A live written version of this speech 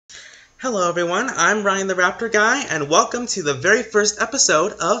Hello everyone, I'm Ryan the Raptor Guy, and welcome to the very first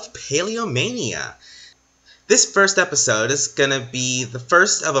episode of PaleoMania. This first episode is going to be the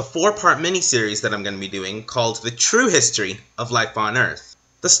first of a 4-part mini-series that I'm going to be doing called The True History of Life on Earth.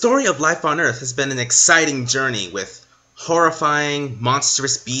 The story of life on Earth has been an exciting journey with horrifying,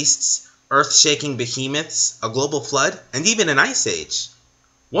 monstrous beasts, earth-shaking behemoths, a global flood, and even an ice age.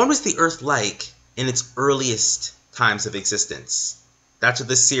 What was the Earth like in its earliest times of existence? That's what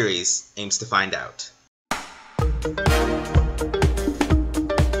this series aims to find out.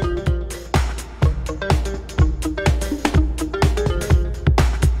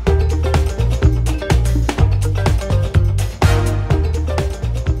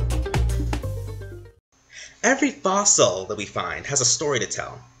 Every fossil that we find has a story to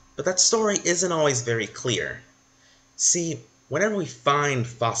tell, but that story isn't always very clear. See, whenever we find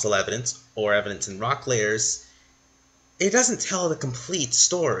fossil evidence or evidence in rock layers, it doesn't tell the complete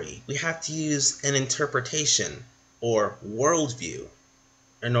story. We have to use an interpretation or worldview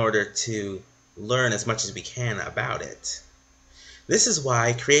in order to learn as much as we can about it. This is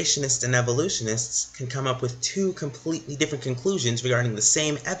why creationists and evolutionists can come up with two completely different conclusions regarding the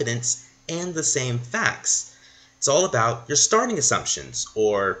same evidence and the same facts. It's all about your starting assumptions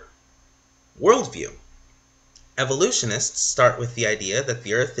or worldview. Evolutionists start with the idea that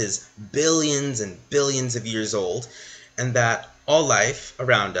the Earth is billions and billions of years old, and that all life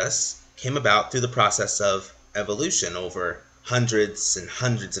around us came about through the process of evolution over hundreds and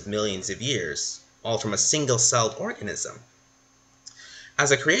hundreds of millions of years, all from a single-celled organism.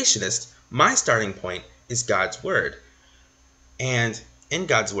 As a creationist, my starting point is God's Word. And in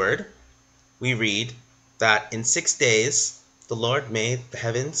God's Word, we read that in 6 days the Lord made the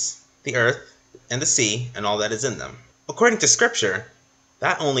heavens, the earth, and the sea, and all that is in them. According to Scripture,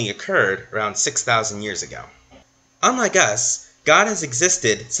 that only occurred around 6,000 years ago. Unlike us, God has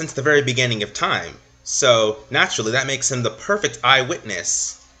existed since the very beginning of time, so naturally that makes him the perfect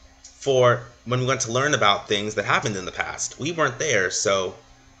eyewitness for when we want to learn about things that happened in the past. We weren't there, so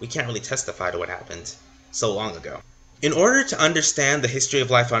we can't really testify to what happened so long ago. In order to understand the history of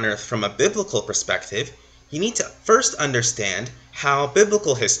life on Earth from a biblical perspective, you need to first understand how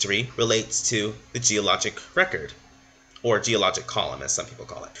biblical history relates to the geologic record, or geologic column as some people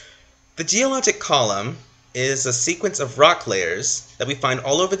call it. The geologic column is a sequence of rock layers that we find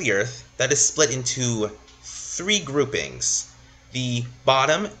all over the Earth that is split into 3 groupings. The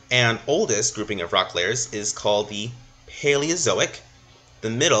bottom and oldest grouping of rock layers is called the Paleozoic. The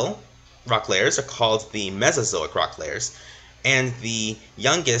middle rock layers are called the Mesozoic rock layers, and the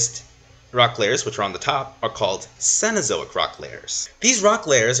youngest rock layers, which are on the top, are called Cenozoic rock layers. These rock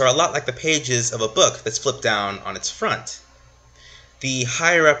layers are a lot like the pages of a book that's flipped down on its front. The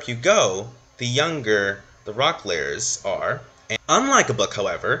higher up you go, the younger the rock layers are, and unlike a book,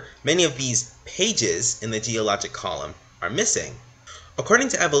 however, many of these pages in the geologic column are missing. According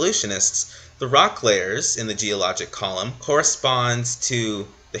to evolutionists, the rock layers in the geologic column corresponds to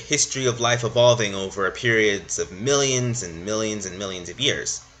the history of life evolving over periods of millions and millions and millions of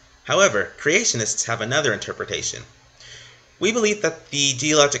years. However, creationists have another interpretation. We believe that the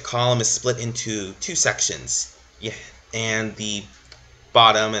geologic column is split into 2 sections, and the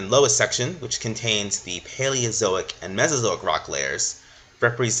bottom and lowest section, which contains the Paleozoic and Mesozoic rock layers,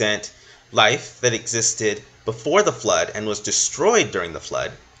 represent life that existed before the flood and was destroyed during the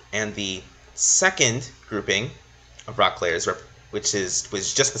flood, and the second grouping of rock layers, which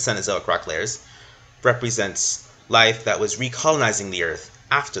was just the Cenozoic rock layers, represents life that was recolonizing the Earth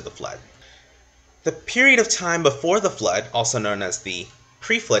after the flood. The period of time before the flood, also known as the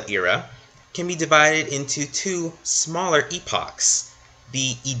pre-flood era, can be divided into 2 smaller epochs,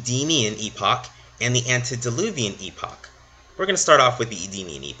 the Edenian Epoch and the Antediluvian Epoch. We're going to start off with the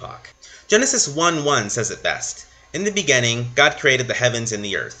Edenian Epoch. Genesis 1:1 says it best. In the beginning, God created the heavens and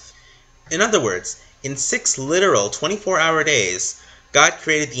the earth. In other words, in 6 literal 24-hour days, God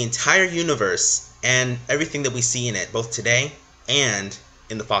created the entire universe and everything that we see in it, both today and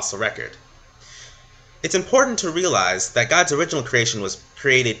in the fossil record. It's important to realize that God's original creation was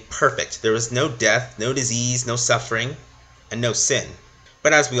created perfect. There was no death, no disease, no suffering, and no sin.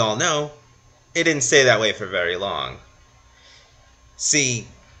 But as we all know, it didn't stay that way for very long. See,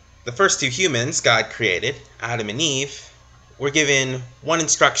 the first 2 humans God created, Adam and Eve, were given one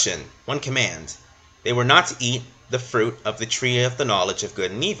instruction, one command. They were not to eat the fruit of the tree of the knowledge of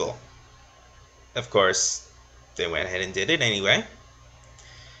good and evil. Of course, they went ahead and did it anyway,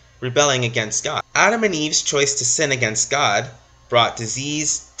 rebelling against God. Adam and Eve's choice to sin against God brought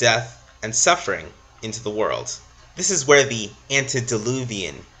disease, death, and suffering into the world. This is where the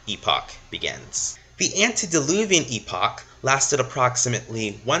Antediluvian Epoch begins. The Antediluvian Epoch lasted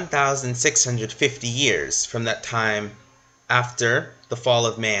approximately 1,650 years from that time after the fall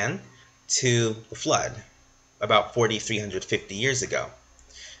of man to the flood, about 4,350 years ago.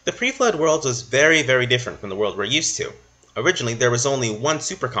 The pre-flood world was very, very different from the world we're used to. Originally, there was only one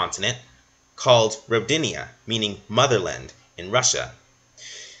supercontinent called Rodinia, meaning motherland, in Russia.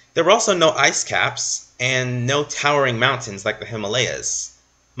 There were also no ice caps and no towering mountains like the Himalayas.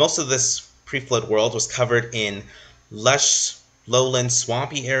 Most of this pre-flood world was covered in lush, lowland,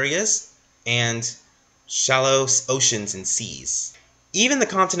 swampy areas and shallow oceans and seas. Even the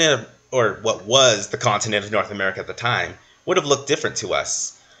continent, or what was the continent of North America at the time, would have looked different to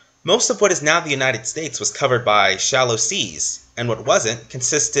us. Most of what is now the United States was covered by shallow seas, and what wasn't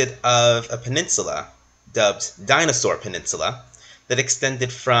consisted of a peninsula, dubbed Dinosaur Peninsula, that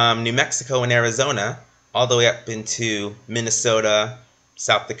extended from New Mexico and Arizona all the way up into Minnesota,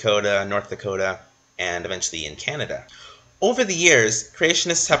 South Dakota, North Dakota, and eventually in Canada. Over the years,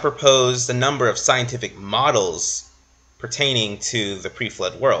 creationists have proposed a number of scientific models pertaining to the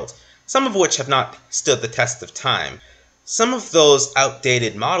pre-flood world, some of which have not stood the test of time. Some of those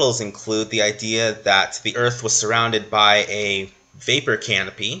outdated models include the idea that the Earth was surrounded by a vapor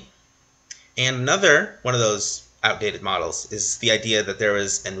canopy, and another one of those outdated models is the idea that there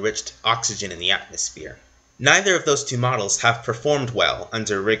was enriched oxygen in the atmosphere. Neither of those two models have performed well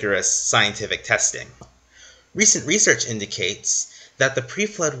under rigorous scientific testing. Recent research indicates that the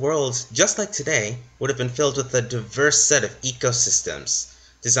pre-flood world, just like today, would have been filled with a diverse set of ecosystems,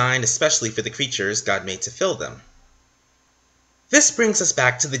 designed especially for the creatures God made to fill them. This brings us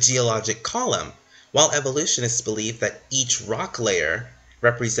back to the geologic column. While evolutionists believe that each rock layer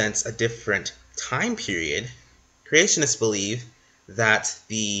represents a different time period, creationists believe that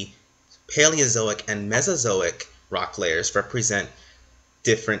the Paleozoic and Mesozoic rock layers represent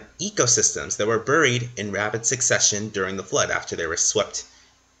different ecosystems that were buried in rapid succession during the flood after they were swept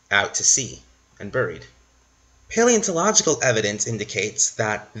out to sea and buried. Paleontological evidence indicates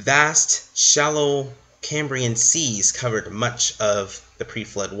that vast, shallow Cambrian seas covered much of the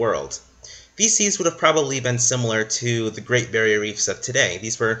pre-flood world. These seas would have probably been similar to the Great Barrier Reefs of today.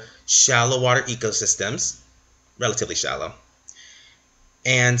 These were shallow water ecosystems, relatively shallow,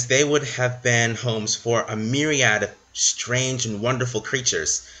 and they would have been homes for a myriad of strange and wonderful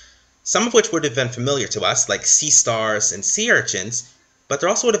creatures, some of which would have been familiar to us, like sea stars and sea urchins, but there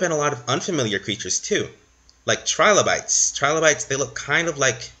also would have been a lot of unfamiliar creatures too, like trilobites. Trilobites, they look kind of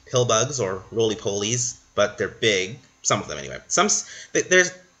like pill bugs or roly-polies, but they're big, some of them anyway.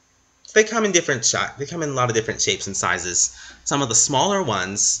 They come in they come in a lot of different shapes and sizes. Some of the smaller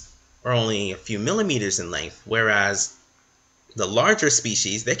ones are only a few millimeters in length, whereas the larger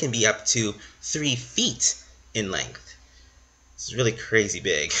species, they can be up to 3 feet in length. It's really crazy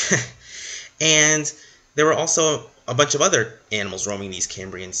big. And there were also a bunch of other animals roaming these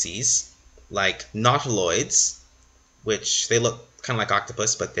Cambrian seas, like nautiloids, which they look kind of like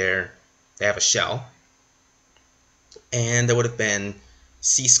octopus, but they have a shell. And there would have been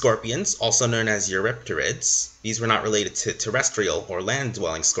sea scorpions, also known as Eurypterids. These were not related to terrestrial or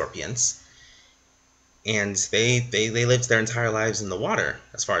land-dwelling scorpions. And they lived their entire lives in the water,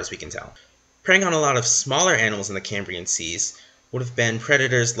 as far as we can tell. Preying on a lot of smaller animals in the Cambrian seas would have been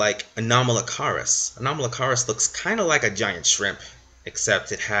predators like Anomalocaris. Anomalocaris looks kind of like a giant shrimp,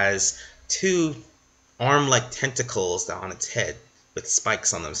 except it has 2 arm-like tentacles on its head with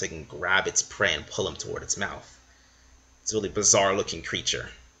spikes on them so it can grab its prey and pull them toward its mouth. It's a really bizarre-looking creature.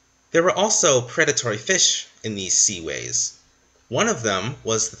 There were also predatory fish in these seaways. One of them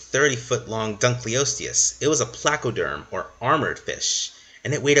was the 30-foot-long Dunkleosteus. It was a placoderm, or armored fish,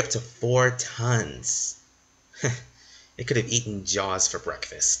 and it weighed up to 4 tons. It could have eaten Jaws for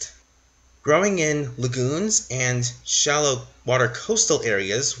breakfast. Growing in lagoons and shallow water coastal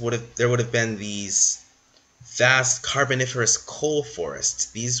areas, there would have been these vast carboniferous coal forests.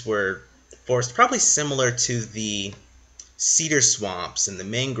 These were forests probably similar to the cedar swamps and the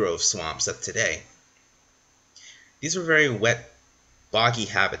mangrove swamps of today. These were very wet, boggy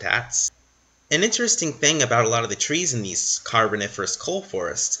habitats. An interesting thing about a lot of the trees in these carboniferous coal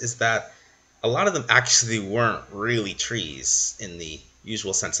forests is that a lot of them actually weren't really trees in the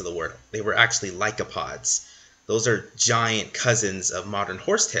usual sense of the word. They were actually lycopods. Those are giant cousins of modern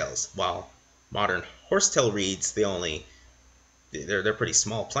horsetails, while modern horsetail reeds, they're pretty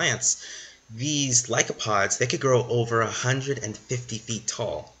small plants. These lycopods, they could grow over 150 feet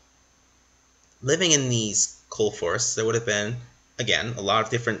tall. Living in these coal forests, there would have been, again, a lot of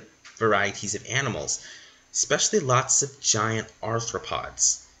different varieties of animals, especially lots of giant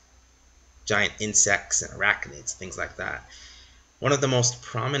arthropods, giant insects and arachnids, things like that. One of the most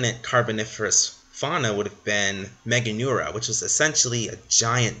prominent carboniferous fauna would have been Meganeura, which was essentially a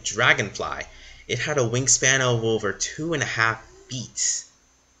giant dragonfly. It had a wingspan of over 2.5 feet.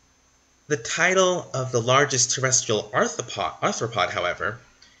 The title of the largest terrestrial arthropod, however,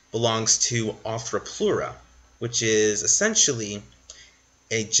 belongs to Arthropleura, which is essentially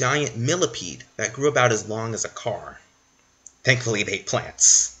a giant millipede that grew about as long as a car. Thankfully, it ate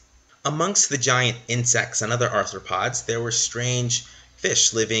plants. Amongst the giant insects and other arthropods, there were strange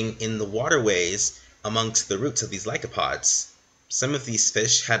fish living in the waterways amongst the roots of these lycopods. Some of these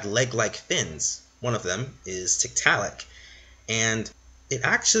fish had leg-like fins. One of them is Tiktaalik, and it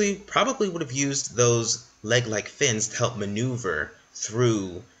actually probably would have used those leg-like fins to help maneuver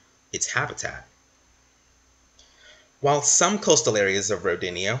through its habitat. While some coastal areas of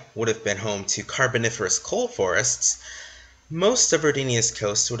Rodinia would have been home to Carboniferous coal forests, most of Rodinia's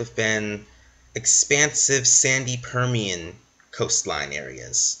coast would have been expansive sandy Permian coastline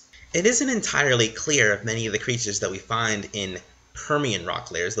areas. It isn't entirely clear if many of the creatures that we find in Permian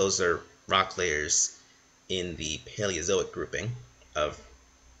rock layers, those are rock layers in the Paleozoic grouping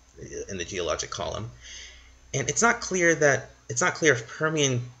in the Geologic Column, and it's not clear if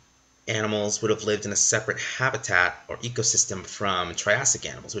Permian animals would have lived in a separate habitat or ecosystem from Triassic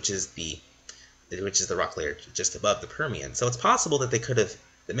animals, which is the rock layer just above the Permian. So it's possible that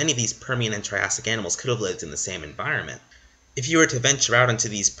that many of these Permian and Triassic animals could have lived in the same environment. If you were to venture out onto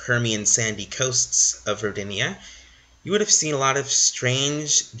these Permian sandy coasts of Rodinia, you would have seen a lot of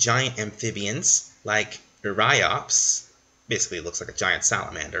strange giant amphibians like Euryops, basically it looks like a giant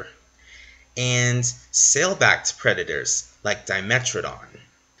salamander, and sail-backed predators like Dimetrodon.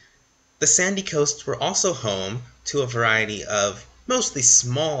 The sandy coasts were also home to a variety of mostly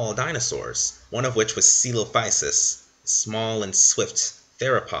small dinosaurs, one of which was Coelophysis, a small and swift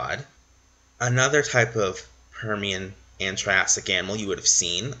theropod. Another type of Permian and Triassic animal you would have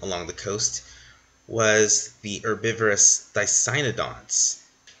seen along the coast was the Herbivorous Die Cynodonts.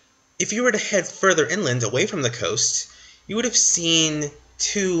 If you were to head further inland away from the coast, you would have seen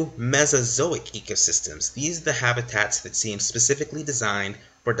two Mesozoic ecosystems. These are the habitats that seem specifically designed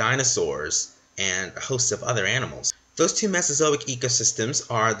for dinosaurs and a host of other animals. Those two Mesozoic ecosystems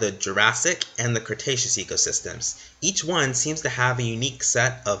are the Jurassic and the Cretaceous ecosystems. Each one seems to have a unique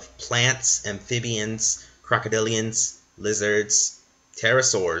set of plants, amphibians, crocodilians, lizards,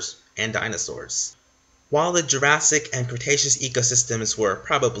 pterosaurs, and dinosaurs. While the Jurassic and Cretaceous ecosystems were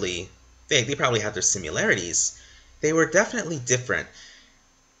they probably had their similarities, they were definitely different.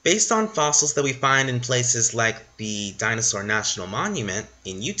 Based on fossils that we find in places like the Dinosaur National Monument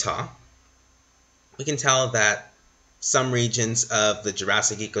in Utah, we can tell that some regions of the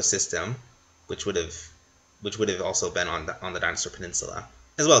Jurassic ecosystem, which would have also been on the Dinosaur Peninsula,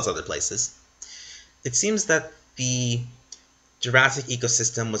 as well as other places, it seems that the Jurassic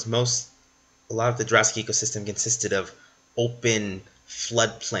ecosystem a lot of the Jurassic ecosystem consisted of open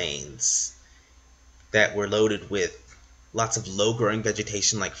floodplains that were loaded with lots of low-growing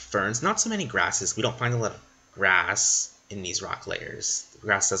vegetation like ferns, not so many grasses. We don't find a lot of grass in these rock layers. The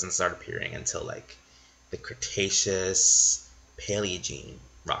grass doesn't start appearing until like the Cretaceous, Paleogene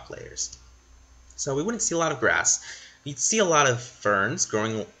rock layers. So we wouldn't see a lot of grass. We'd see a lot of ferns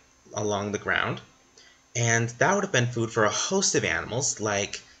growing along the ground, and that would have been food for a host of animals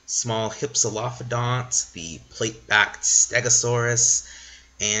like small hypsilophodonts, the plate-backed Stegosaurus,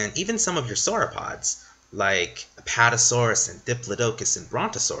 and even some of your sauropods like Apatosaurus and Diplodocus and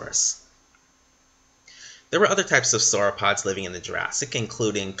Brontosaurus. There were other types of sauropods living in the Jurassic,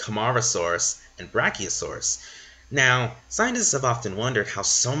 including Camarasaurus and Brachiosaurus. Now, scientists have often wondered how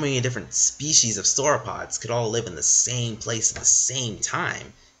so many different species of sauropods could all live in the same place at the same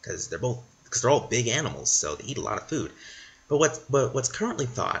time, because they're all big animals, so they eat a lot of food. But what's currently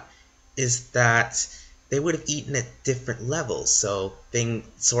thought is that they would have eaten at different levels. So there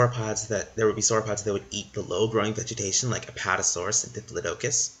would be sauropods that would eat the low-growing vegetation like Apatosaurus and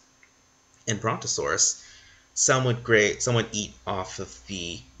Diplodocus and Brontosaurus. Some would eat off of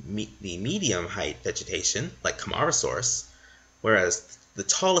the medium height vegetation like Camarasaurus, whereas the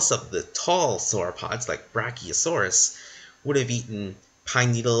tallest of the tall sauropods like Brachiosaurus would have eaten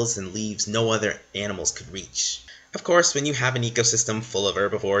pine needles and leaves no other animals could reach. Of course, when you have an ecosystem full of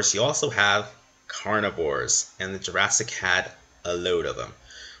herbivores, you also have carnivores, and the Jurassic had a load of them.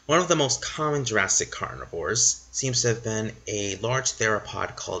 One of the most common Jurassic carnivores seems to have been a large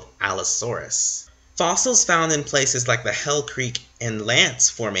theropod called Allosaurus. Fossils found in places like the Hell Creek and Lance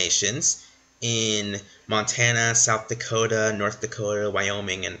formations in Montana, South Dakota, North Dakota,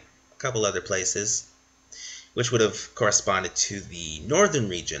 Wyoming, and a couple other places, which would have corresponded to the northern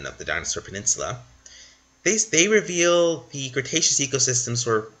region of the Dinosaur Peninsula, they reveal the Cretaceous ecosystems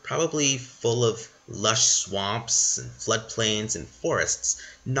were probably full of lush swamps and floodplains and forests,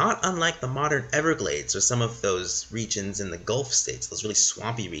 not unlike the modern Everglades or some of those regions in the Gulf states, those really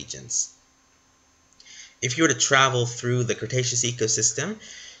swampy regions. If you were to travel through the Cretaceous ecosystem,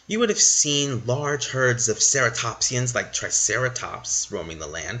 you would have seen large herds of ceratopsians like Triceratops roaming the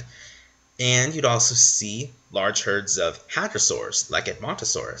land, and you'd also see large herds of hadrosaurs like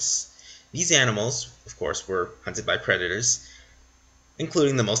Edmontosaurus. These animals, of course, were hunted by predators,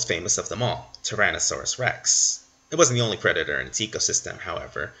 including the most famous of them all, Tyrannosaurus rex. It wasn't the only predator in its ecosystem,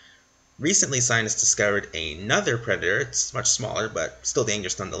 however. Recently, scientists discovered another predator. It's much smaller, but still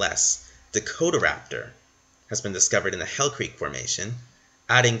dangerous nonetheless. Raptor has been discovered in the Hell Creek Formation,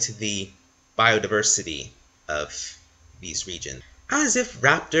 adding to the biodiversity of these regions. As if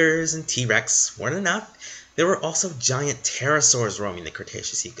raptors and T-Rex weren't enough, there were also giant pterosaurs roaming the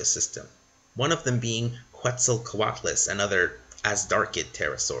Cretaceous ecosystem, one of them being Quetzalcoatlus and other Asdarchid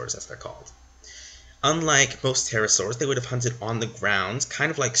pterosaurs, as they're called. Unlike most pterosaurs, they would have hunted on the ground,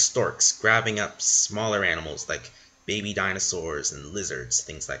 kind of like storks, grabbing up smaller animals like baby dinosaurs and lizards,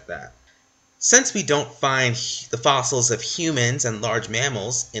 things like that. Since we don't find the fossils of humans and large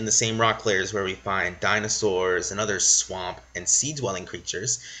mammals in the same rock layers where we find dinosaurs and other swamp and sea-dwelling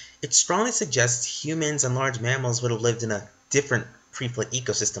creatures, it strongly suggests humans and large mammals would have lived in a different pre-flood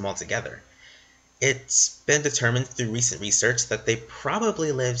ecosystem altogether. It's been determined through recent research that they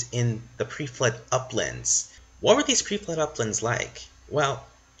probably lived in the pre-flood uplands. What were these pre-flood uplands like? Well,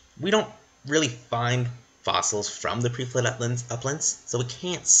 we don't really find fossils from the pre-flood uplands, so we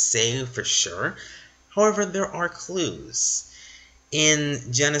can't say for sure. However, there are clues. In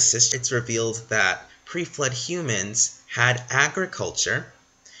Genesis, it's revealed that pre-flood humans had agriculture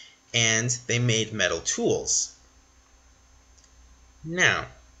and they made metal tools. Now,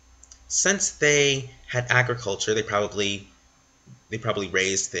 since they had agriculture, they probably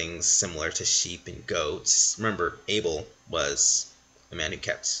raised things similar to sheep and goats. Remember, Abel was a man who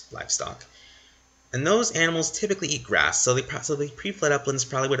kept livestock. And those animals typically eat grass, so the pre-flood uplands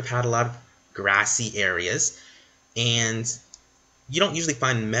probably would have had a lot of grassy areas, and you don't usually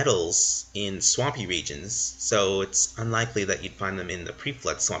find metals in swampy regions, so it's unlikely that you'd find them in the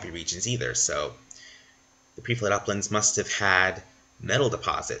pre-flood swampy regions either. So the pre-flood uplands must have had metal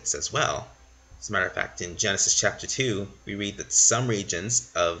deposits as well. As a matter of fact, in Genesis chapter 2, we read that some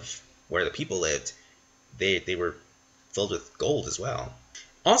regions of where the people lived, they were filled with gold as well.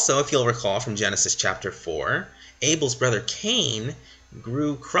 Also, if you'll recall from Genesis chapter 4, Abel's brother Cain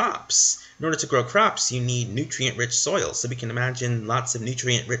grew crops. In order to grow crops, you need nutrient-rich soil, so we can imagine lots of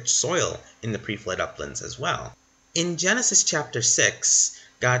nutrient-rich soil in the pre-flood uplands as well. In Genesis chapter 6,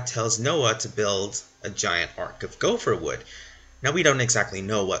 God tells Noah to build a giant ark of gopher wood. Now, we don't exactly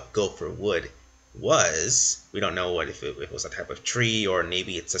know what gopher wood was. We don't know if it was a type of tree, or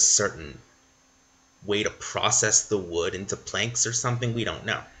maybe it's a certain way to process the wood into planks or something. We don't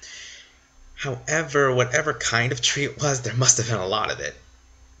know. However, whatever kind of tree it was, there must have been a lot of it.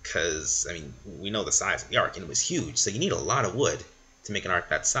 Because, I mean, we know the size of the ark, and it was huge, so you need a lot of wood to make an ark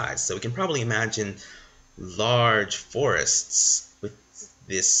that size. So we can probably imagine large forests with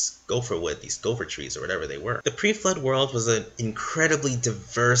this gopher wood, these gopher trees, or whatever they were. The pre-flood world was an incredibly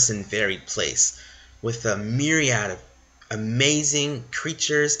diverse and varied place, with a myriad of amazing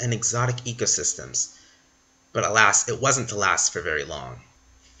creatures and exotic ecosystems. But alas, it wasn't to last for very long.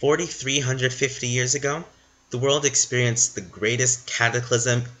 4,350 years ago, the world experienced the greatest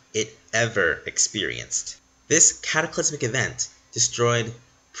cataclysm it ever experienced. This cataclysmic event destroyed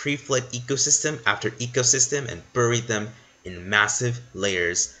pre-flood ecosystem after ecosystem and buried them in massive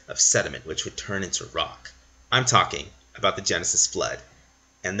layers of sediment, which would turn into rock. I'm talking about the Genesis flood,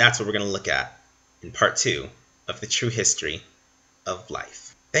 and that's what we're going to look at in part 2 of the true history of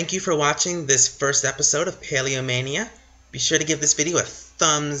life. Thank you for watching this first episode of PaleoMania. Be sure to give this video a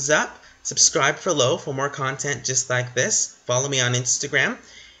thumbs up, subscribe for more content just like this, follow me on Instagram,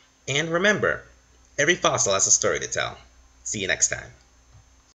 and remember, every fossil has a story to tell. See you next time.